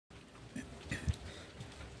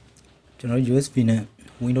USB နဲ့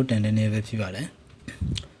Windows 10တဲ့နေပဲဖြစ်ပါတယ်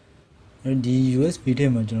ဒီ USB ထဲ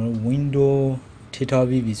မှာကျွန်တော်တို့ Windows ထည့်ထား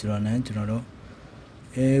ပြီးပြီဆိုတော့လည်းကျွန်တော်တို့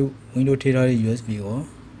Windows ထည့်ထားတဲ့ USB ကို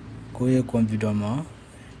ကိုယ့်ရဲ့ computer မှာ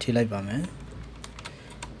ထည့်လိုက်ပါမယ်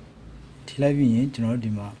ထည့်လိုက်ပြီးရင်ကျွန်တော်တို့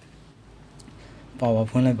ဒီမှာ power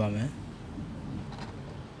ဖွင့်လိုက်ပါမယ်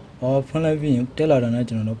power ဖွင့်လိုက်ပြီးရင်တက်လာတာနဲ့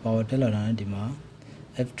ကျွန်တော်တို့ power တက်လာတာနဲ့ဒီမှာ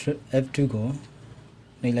F2 ကို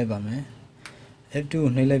နှိပ်လိုက်ပါမယ် F2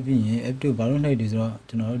 ကိုနှိပ်လိုက်ပြီးရင် F2 ဘာလို့နှိပ်တယ်ဆိုတော့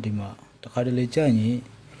ကျွန်တော်တို့ဒီမှာတစ်ခါတလေကြာရင်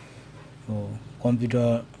computer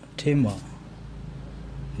ထဲမှာ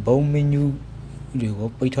ဘုံ menu တွေကို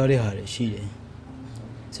ပိတ်ထားတဲ့ဟာတွေရှိတယ်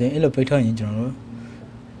ဆိုရင်အဲ့လိုပိတ်ထားရင်ကျွန်တော်တို့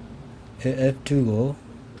F2 ကို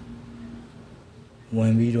ဝ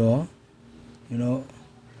င်ပြီးတော့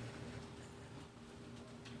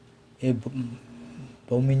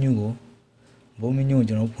ဘုံ menu ကို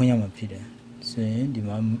ကျွန်တော်ဖွင့်ရမှာဖြစ်တယ်ဆိုရင်ဒီ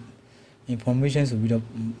မှာ information ဆိုပြီးတော့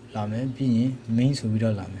လာမယ်ပြီးရင် main ဆိုပြီး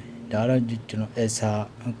တော့လာမယ်ဒါကတော့ကျွန်တော် ESA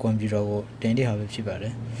computer ကိုတင်တဲ့ဟာပဲဖြစ်ပါတ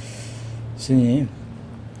ယ်ဆိုရင်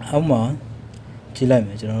အောက်မှာကြည့်လိုက်မ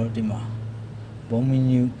ယ်ကျွန်တော်တို့ဒီမှာဘုံ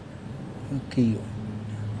menu key ကို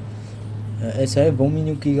ESA ဘုံ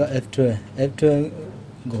menu key က F12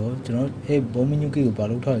 ကိုကျွန်တော်ဘုံ menu key ကိုဘာ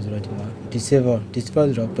လုပ်ထားလဲဆိုတော့ဒီမှာ disable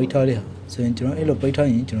ဆိုတော့ပိတ်ထားတဲ့ဟာဆိုရင်ကျွန်တော်အဲ့လိုပိတ်ထား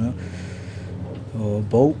ရင်ကျွန်တော်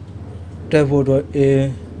ဘုံတက်ဖို့တော့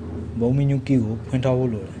ဘုံ menu key ကိုဖွင့်ထားဖို့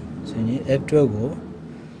လိုတယ်ဆိုရင် F12 ကို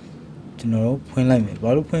ကျွန်တော်ဖွင့်လိုက်မယ်ဘာ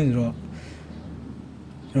လို့ဖွင့်ဆိုတော့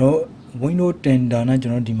ကျွန်တော် Windows 10 ဒါနဲ့ကျွ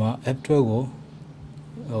န်တော်ဒီမှာ F12 ကို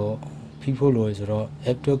ဖိဖို့လိုရဆိုတော့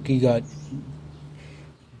F12 key က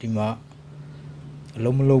ဒီမှာအ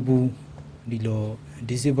လုံးမလုံးဘူးဒီလို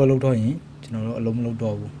disable လုပ်တော့ရင်ကျွန်တော်တို့အလုံးမလုံး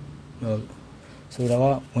တော့ဘူးဆိုတာက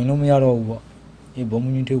ဝင်လို့မရတော့ဘူးပေါ့ဘုံ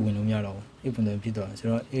menu ထဲဝင်လို့မရတော့ဘူးပုံစံဖြစ်သွားတယ်ဆို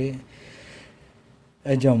တော့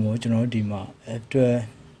အဲကြောင့်မို့ကျွန်တော်တို့ဒီမှာ F12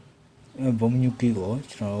 ဘုံ menu key ကို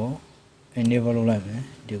ကျွန်တော် enable လုပ်လိုက်မယ်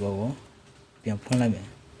ဒီကောကိုပြန်ဖွင့်လိုက်မယ်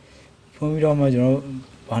ဖွင့်ပြီးတော့မှကျွန်တော်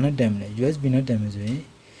ဘာနဲ့တင်မလဲ USB နဲ့တင်မယ်ဆိုရင်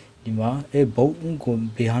ဒီမှာဘုံကို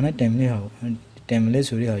ဘယ်ဟာနဲ့တင်မလဲ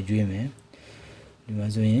ဆိုတဲ့ဟာရွေးမယ်ဒီမှာ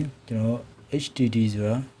ဆိုရင်ကျွန်တော် HDD ဆို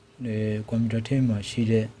တာကွန်ပျူတာထဲမှာရှိ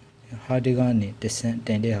တဲ့ hard disk ကနေတ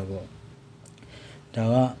င်တဲ့ဟာပေါ့ဒါ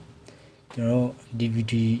ကကျွန်တော်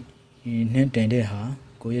DVD နဲ့တင်တဲ့ဟာ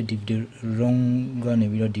ကိုယ့်ရဲ့ DVD ROM ကနေ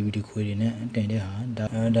ပြီးတော့ DVD ခွေတွေနဲ့တင်တဲ့ဟာ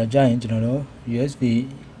ဒါကြရင်ကျွန်တော်တို့ USB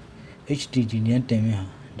HDD နဲ့တင်မဲ့ဟာ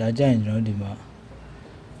ဒါကြရင်ကျွန်တော်ဒီမှာ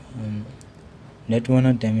network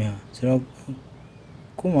နဲ့တင်မဲ့ဟာဆိုတော့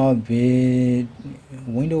ကိုယ်မှာဘေး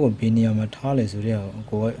Windows ကိုဘေးနေရာမှာထားလဲဆိုတဲ့ဟာ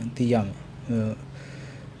ကိုယ်ကသိရမယ်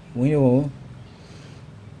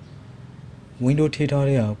Windows ထည့်ထား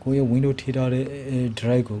တဲ့ဟာကိုယ့်ရဲ့ Windows ထည့်ထားတဲ့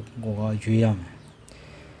drive ကိုရွေးရမယ်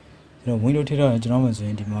ကျွန်တော် Windows ထည့်ထားတယ်ကျွန်တော်မှဆိုရ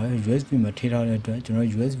င်ဒီမှာ USB မှာထည့်ထားတဲ့အတွက်ကျွန်တော်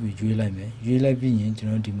USB ရွေးလိုက်မယ်ရွေးလိုက်ပြီးရင်ကျွန်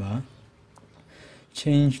တော်ဒီမှာ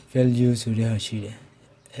change value ဆိုတဲ့ဟာရှိတယ်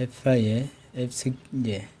F5 ရယ် F6 ရ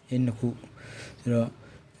ယ်အဲ့နှစ်ခုဆိုတော့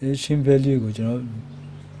change value ကိုကျွန်တော်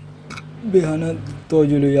ဘယ်ဟာနဲ့တော်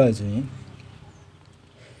ရွေးလို့ရဆိုရင်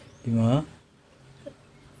ဒီမှာ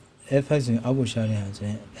F5 ဆိုရင်အောက်ကိုရှာတဲ့ဟာဆိုရ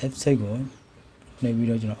င် F6 ကိုနှိပ်ပြီး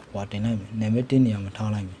တော့ကျွန်တော်အပွားတင်လိုက်မယ်နံပါတ်1နေရာမှာ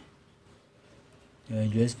ထားလိုက်မယ်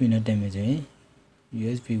USB နဲ့တင်မယ်ဆိုရင်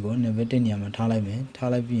USB ကိုနံပါတ်1နေရာမှာထားလိုက်မယ်ထား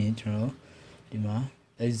လိုက်ပြီးရင်ကျွန်တော်ဒီမှာ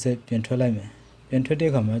exit ပြန်ထွက်လိုက်မယ်ပြန်ထွက်တဲ့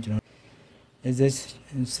အခါမှာကျွန်တော် exit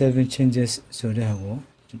 7 changes ဆိုတဲ့ဟာကို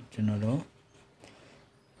ကျွန်တော်တို့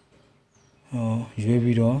ရွေး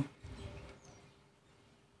ပြီးတော့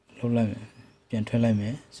လုပ်လိုက်မယ်ပြန်ထွက်လိုက်မ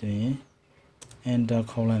ယ်ဆိုရင် enter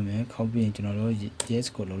ခေါက်လိုက်မယ်ခေါက်ပြီးရင်ကျွန်တော်တို့ yes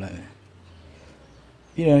ကိုလုပ်လိုက်မယ်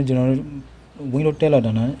ပြီးတော့ကျွန်တော်တို့ Windows တက်လာ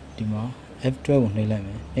တာနဲ့ဒီမှာ F12 ကိုနှိပ်လိုက်မ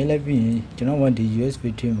ယ်နှိပ်လိုက်ပြီးရင်ကျွန်တော်ကဒီ USB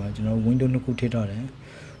ထဲမှာကျွန်တော် Windows နှစ်ခုထည့်ထားတယ်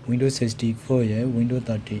Windows 64 ရယ် Windows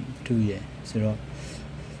 32 ရယ်ဆိုတော့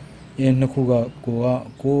နှစ်ခုက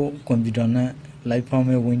ကိုကွန်ပျူတာနဲ့ live ဖောင်း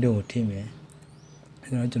မဲ့ Windows ကိုထည့်မယ်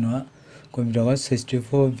ဆိုတော့ကျွန်တော်ကကွန်ပျူတာက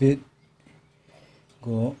 64 bit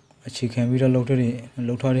ကိုအခြေခံပြီးတော့လောက်ထား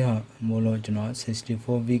တဲ့ဟာမို့လို့ကျွန်တော်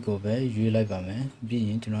64 bit ကိုပဲရွေးလိုက်ပါမယ်ပြီးရ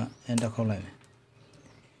င်ကျွန်တော် enter ခေါက်လိုက်မယ်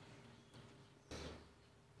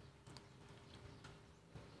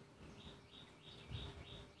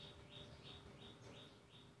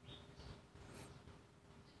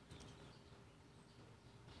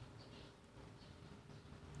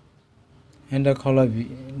enter ခေါက်လိုက်ပြီး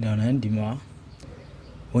ဒါနဲ့ဒီမှာ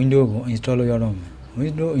Windows ကို install လုပ်ရတော့မယ်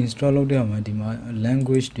Windows install လုပ်တဲ့အခါမှာဒီမှာ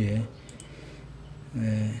language တွေ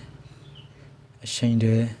အချိန်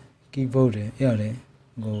တွေ keyboard တွေအဲ့ရတယ်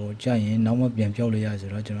ကိုကြာရင်နောက်မှပြန်ပြောက်လို့ရဆို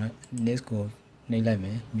တော့ကျွန်တော် next ကိုနှိပ်လိုက်မ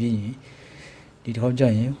ယ်ပြီးရင်ဒီတစ်ခေါက်ကြာ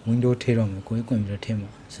ရင် Windows ထည့်တော့မယ်ကိုယ်ကွန်ပျူတာထဲမှာ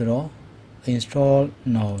ဆိုတော့ install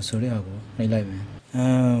now ဆိုတဲ့ဟာကိုနှိပ်လိုက်မယ်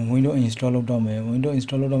Windows install လုပ်တော့မယ် Windows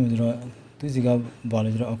install လုပ်တော့မယ်ဆိုတော့သူစီကဘာလဲ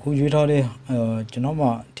ဆိုတော့အခုရွေးထားတဲ့ကျွန်တော်မှ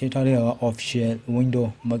ထည့်ထားတဲ့ဟာက official Windows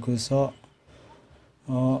Microsoft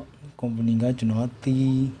company ကကျွန်တော်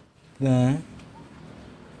တီးတန်း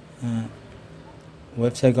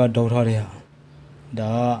website ကဒေါက်ထားတဲ့ဟာ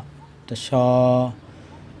ဒါတခြား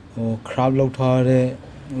crowd လောက်ထားတဲ့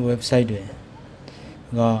website တွေ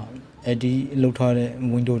ကedit လောက်ထားတဲ့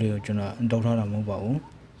window တွေကိုကျွန်တော်ဒေါက်ထားတာမဟုတ်ပါဘူး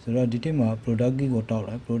ဆိုတော့ဒီတိမှာ product key ကိုတောက်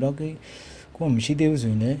လိုက် product key ကိုမရှိသေးဘူး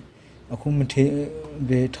ဆိုရင်လည်းအခုမထည့်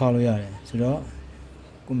ပဲထားလို့ရတယ်ဆိုတော့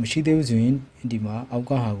ကိုမရှိသေးဘူးဆိုရင်ဒီမှာအောက်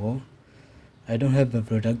ကဟာကို I don't have a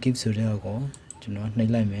product key ဆိုတဲ့ဟာကိုကျွန်တော်နှိ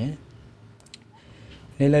ပ်လိုက်မယ်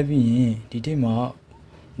နှိပ်လိုက်ပြီးရင်ဒီတိမှာ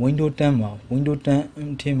Windows 10မှာ Windows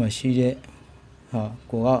 10ထဲမှာရှိတဲ့ဟာ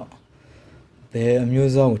ကိုကဘယ်အမျိုး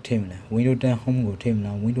အစားကိုထည့်မလဲ Windows 10 Home ကိုထည့်မ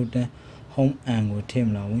လား Windows 10 Home and ကိုထည့်မ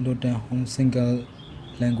လား Windows 10 Home Single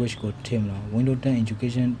Language ကိုထည့်မလား Windows 10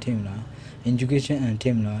 Education ထည့်မလား Education and ထ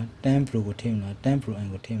ည့်မလား10 Pro ကိုထည့်မလား10 Pro and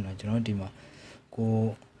ကိုထည့်မလားကျွန်တော်ဒီမှာကို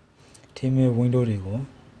ထည့်မဲ့ Windows တွေကို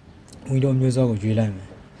Windows မျိုးစားကိုရွေးလိုက်မယ်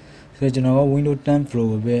ဆိုတော့ကျွန်တော်က Windows 10 Pro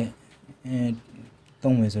ကိုပဲ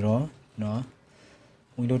သုံးမယ်ဆိုတော့နော်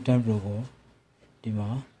Windows 10 Pro ကိုဒီမှာ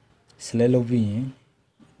select လုပ်ပြီးရင်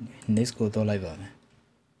next ကိုတော့လိုက်ပါမယ်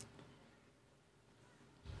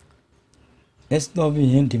next တော့ပြီး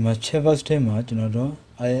ရင်ဒီမှာ check box ထဲမှာကျွန်တော်တို့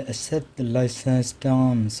I accept the license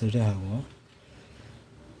terms ဆိုတဲ့ဟာကို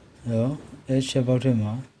အဲ check box ထဲ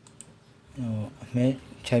မှာအမဲ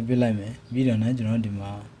ခြိုက်ပြလိုက်မယ်ပြီးတော့လည်းကျွန်တော်ဒီ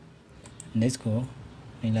မှာ next ကို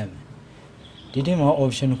နှိပ်လိုက်မယ်ဒီထဲမှာ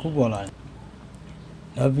option တစ်ခုပေါ်လာတယ်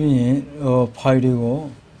နောက်ပြီးရင်file တွေကို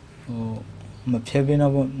မဖြည့်ပေး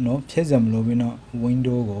တော့နော်ဖြည့်စရာမလိုဘူးနော်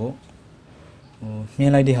window ကိုမြ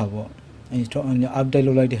င်လိုက်တဲ့ဟာပေါ့ install update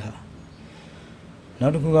လုပ်လိုက်တဲ့ဟာနော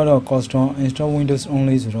က်တစ်ခုကတော့ custom install windows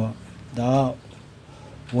only ဆိုတော့ဒါ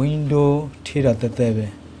window ထိတာတက်တက်ပဲ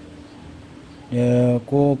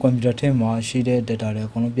ကိုကွန်ပျူတာထဲမှာရှိတဲ့ data တွေအ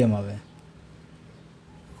ကုန်လုံးပြတ်မှာပဲ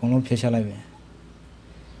အကုန်လုံးဖြည့်ချလိုက်ပဲ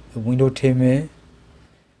window ထဲမှာ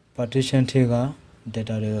partition ထဲက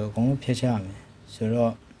data တွေအကုန်လုံးဖြည့်ချရမယ်ဆို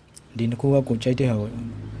တော့ဒီနှစ်ခုကကိုကြိုက်တဲ့ဟာကို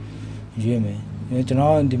ရွေးမယ်ကျွန်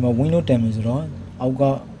တော်ဒီမှာ window 10မယ်ဆိုတော့အောက်က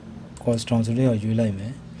custom ဆိုတဲ့ဟာရွေးလိုက်မ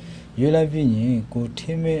ယ်ရွေးလိုက်ပြီးရင်ကိုထ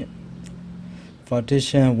ည့်မဲ့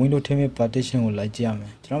partition window ထည့်မဲ့ partition ကိုလိုက်ကြည့်ရမ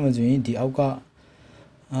ယ်ကျွန်တော်မှဆိုရင်ဒီအောက်က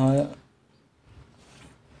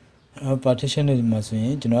partition တွေမှာဆိုရ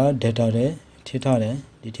င်ကျွန်တော် data တွေထည့်ထားတယ်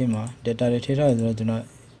ဒီထဲမှာ data တွေထည့်ထားတယ်ဆိုတော့ကျွန်တော်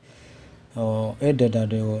အဲ data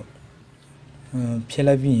တွေကိုဖြည့်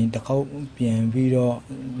လိုက်ပြီးရင်တစ်ခေါက်ပြန်ပြီးတော့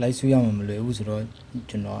လိုက်စုရမှာမလွယ်ဘူးဆိုတော့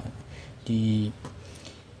ကျွန်တော်ဒီ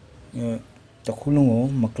တစ်ခုလုံးကို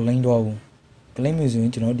မကလိမ့်တော့ဘူးကလိမ့်မယ်ဆိုရ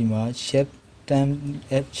င်ကျွန်တော်ဒီမှာ shape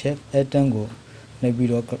 10 f shape add-on ကိုနှိပ်ပြီး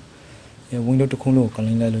တော့ window တစ်ခုလုံးကိုက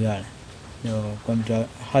လိမ့်လိုက်လို့ရတယ်ကွန်ပျူတာ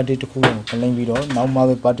hard disk တစ်ခုလုံးကိုကလိမ့်ပြီးတော့နောက်မှ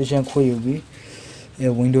ပဲ partition ခွဲယူပြီး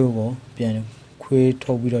window ကိုပြန်ခွဲ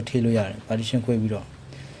ထုတ်ပြီးတော့ထည့်လို့ရတယ် partition ခွဲပြီးတော့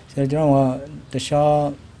ဆိုတော့ကျွန်တော်ကတခြား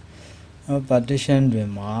partition တွေ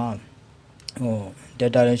မှာ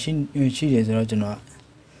data တွေရှိတယ်ဆိုတော့ကျွန်တော်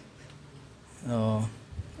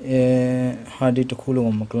hard disk တစ်ခုလုံး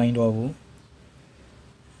ကိုမကလိမ့်တော့ဘူး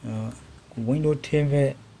window ထဲမဲ့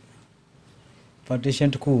partition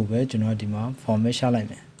တစ်ခုကိုပဲကျွန်တော်ဒီမှာ format ရှာလိုက်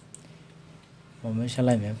မယ် format ရှာ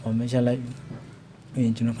လိုက်ပြီးရ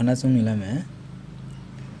င်ကျွန်တော်ခဏဆုံးနေလိုက်မယ်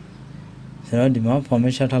ဆိုတော့ဒီမှာ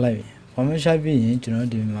format ရှာထားလိုက်ပြီ format ရှာပြီးရင်ကျွန်တော်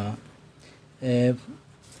ဒီမှာ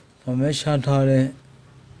format ရှာထားတဲ့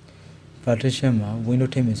partition မှာ window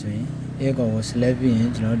ထည့်မယ်ဆိုရင်အဲကောင်ကို select ပြီးရင်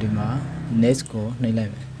ကျွန်တော်ဒီမှာ next ကိုနှိပ်လို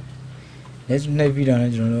က်မယ် next နှိပ်ပြီးတော့လ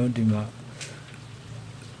ည်းကျွန်တော်တို့ဒီမှာ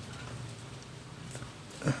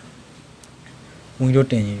window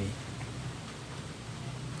တင်ရပြီ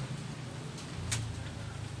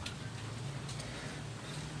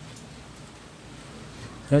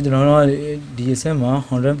ဆိုတော့ကျွန်တော်တို့ဒီအဆက်မှာ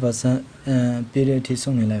 100% ပြည့်တဲ့အထိ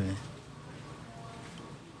ဆုံးနေလိုက်မယ်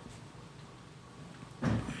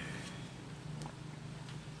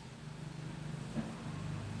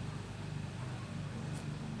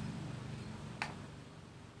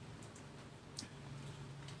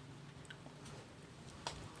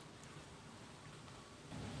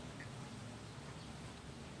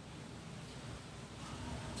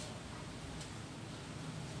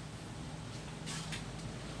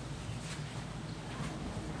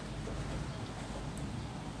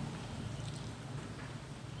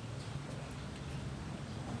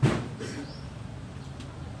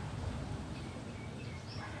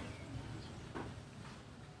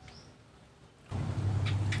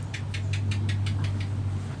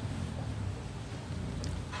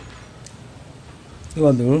ဒီက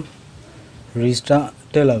သူ restart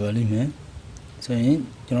တက်လာပါလိမ့်မယ်ဆိုရင်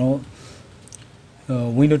ကျွန်တော်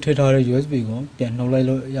window ထည့်ထားတဲ့ USB ကိုပြန်နှုတ်လိုက်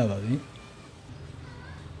လို့ရပါပြီ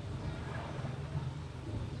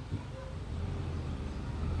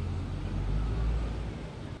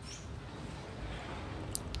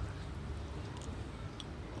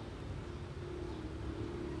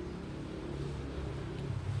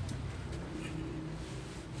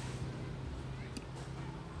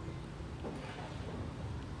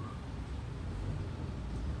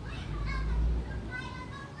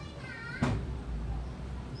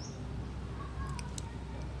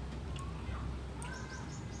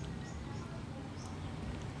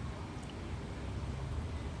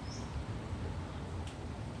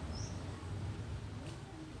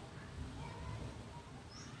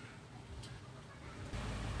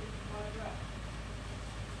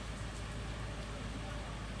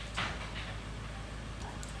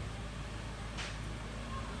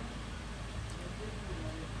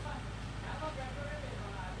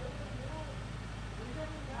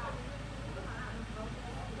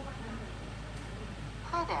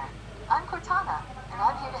Hi there, I'm Cortana, and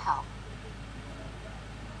I'm here to help.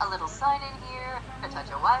 A little sign in here, a touch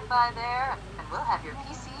of Wi-Fi there, and we'll have your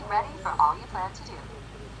PC ready for all you plan to do.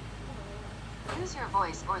 Use your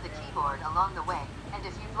voice or the keyboard along the way, and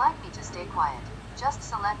if you'd like me to stay quiet, just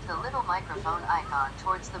select the little microphone icon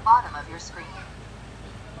towards the bottom of your screen.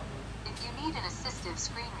 If you need an assistive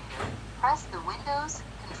screen reader, press the Windows,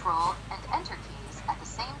 Control, and Enter keys at the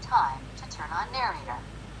same time to turn on narrator.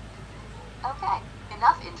 Okay,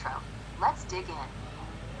 enough intro. Let's dig in.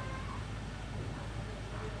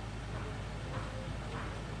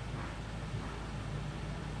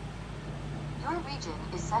 Your region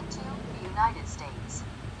is set to the United States.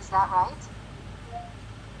 Is that right?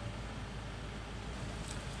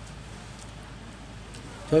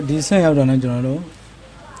 So this is how doneကျွန်တော်တို့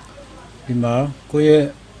ဒီမှာကိုယ့်ရဲ့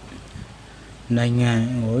နိုင်ငံ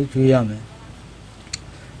ကိုရွေးရမယ်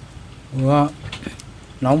ဟိုက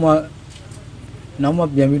နောက်မှ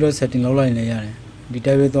ပြန်ပြီးတော့ setting လုပ်လိုက်နေရတယ်ဒီ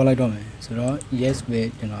tab ပဲသွားလိုက်တော့မယ်ဆိုတော့ yes ပဲ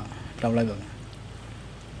ကျွန်တော်တောက်လိုက်ပါမယ်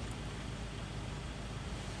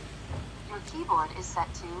Your keyboard is set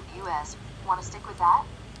to US. Want to stick with that?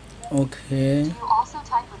 Okay. Do you also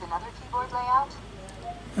type with another keyboard layout?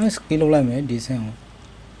 Skill လုပ်လိုက်မယ်ဒီဆင့်ကို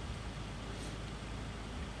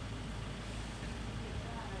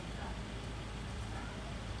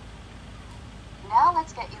Now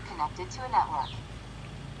let's get you connected to a network.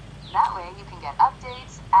 That way you can get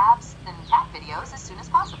updates, apps, and cat videos as soon as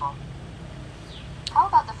possible. How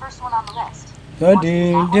about the first one on the list?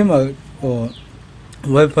 ဒီမှာဟို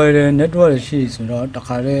Wi-Fi နဲ့ network ရှိဆိုတော့တ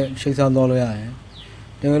ခါတည်းချိတ်ဆက်သွားလို့ရတယ်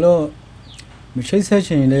တကယ်လို့မချိတ်ဆက်ချ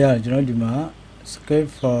င်လည်းရတယ်ကျွန်တော်ဒီမှာ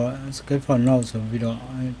skip for now ဆိုပြီးတော့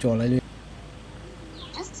ကြော်လိုက်လို့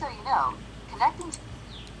Just so you know, connecting to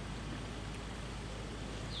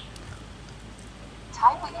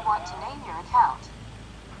type what you want to name your account.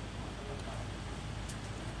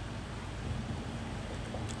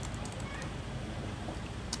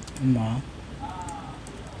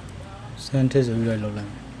 Sentence ဆိုပြီးတော့လုပ်လိုက်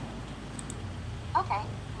မယ် Okay,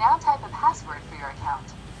 now type a password for your account.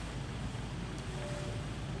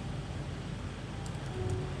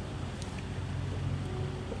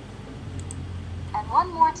 And one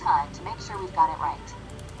more time to make sure we've got it right.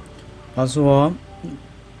 password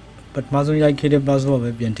ပထမဆုံးရိုက်ခဲ့တဲ့ password ပဲ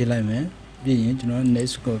ပြန်ထည့်လိုက်မယ်ပြီးရင်ကျွန်တော်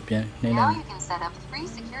next ကိုပြန်နှိပ်လိုက် Now မယ် you can set up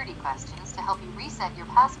 3 security questions to help you reset your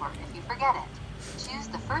password if you forget it. Choose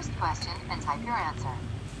the first question and type your answer.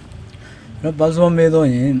 တော့ password မေးတော့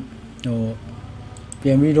ရင်ဟိုပြ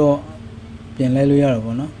န်ပြီးတော့ပြန်လိုက်လို့ရတာ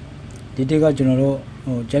ပေါ့နော်ဒီတစ်ကကျွန်တော်တို့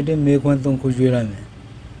ဟိုကြိုက်တဲ့မေးခွန်း3ခုရွေးလိုက်မယ်ဥ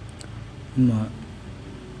ပမာ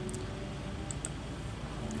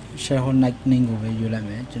share night name ကိုပဲရွေးလိုက်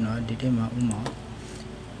မယ်ကျွန်တော်ဒီတစ်မှာဥပမာ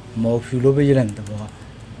more view လို့ပဲရွေးလိုက်မယ်တဘော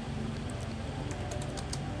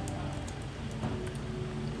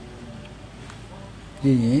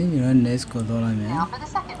ပြီးရင်ကျွန်တော် next ကိုသွားလိုက်မယ် Now for the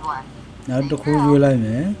second one. နောက်တစ်ခုရွေးလိုက်မ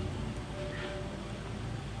ယ်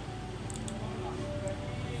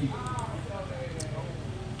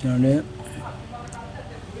ကျွန်တော်လည်း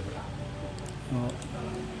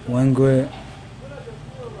ဝန်ခွဲ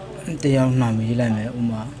တရားနာမရေးလိုက်မယ်ဥ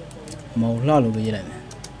မာမောင်လှလို့ပဲရေးလိုက်မယ်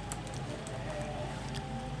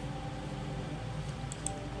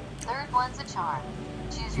Third one's a charm.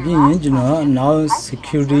 Choose ပြီး your ရင် last ကျွန်တော် question. now Type the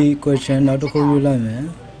security answer, question and နောက် you're တစ် good ခု to ရွေး go. လိုက်မယ်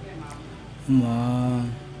ဥမာ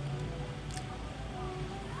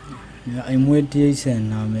အိမ်မွေးတိဆန်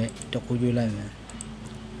နာမယ်တစ်ခုရွေးလိုက်မယ်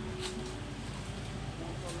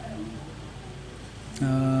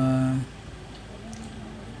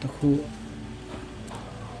တစ်ခု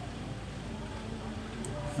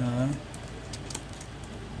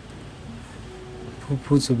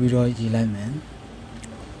ဖူးဆိုပြီးတော့ရေးလိုက်မယ်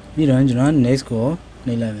ပြီးတော့ကျွန်တော် next ကို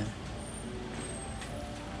နှိပ်လိုက်မယ်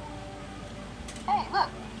Hey, look,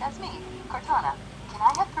 that's me, Cortana. Can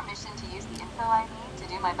I have permission to use the info I need to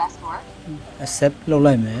do my best work? accept လုပ်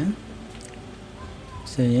လိုက်မယ်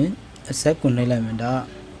ဆိုရင် accept ကိုနှိပ်လိုက်မယ်ဒါ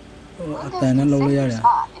အတန်နဲ့လုပ်လို့ရတယ်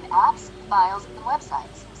spot in apps, files, and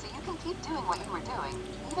websites, so you can keep doing what you were doing,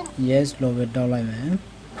 even. yes လို့ပဲတောက်လိုက်မယ်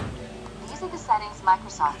These are the settings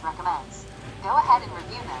Microsoft recommends. Go ahead and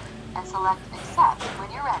review them, and select accept when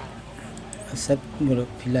you're ready. accept ကို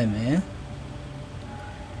ဖိလိုက်မယ်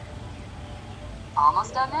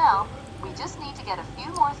Almost done now. We just need to get a few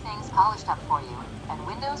more things polished up for you, and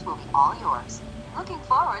Windows will be all yours. Looking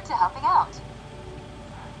forward to helping out.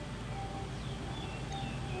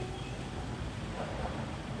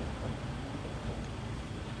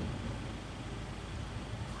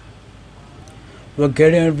 we're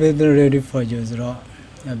getting everything ready for you ဆိုတော့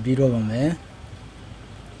ပြီးတော့ပါမယ်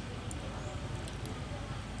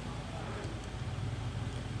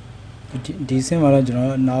ဒီစင်မှာတော့ကျွန်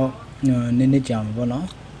တော်နောက်နည်းနည်းကြာမှာပေါ့နော်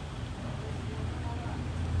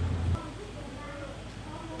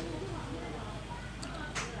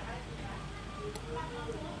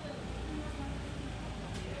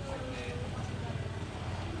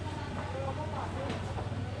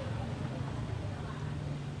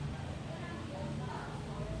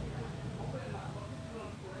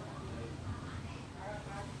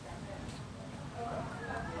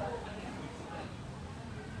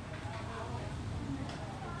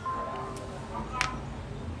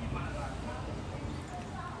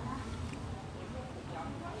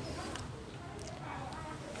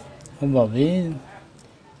ဟုတ်ပါပြီ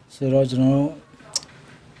ဆိုတော့ကျွန်တော်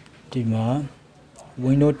ဒီမှာ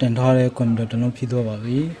Windows တင်ထားတဲ့ computer တစ်လုံးဖြည့်သွားပါ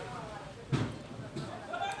ပြီ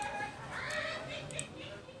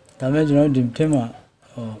ဒါပေမဲ့ကျွန်တော်ဒီထဲမှာ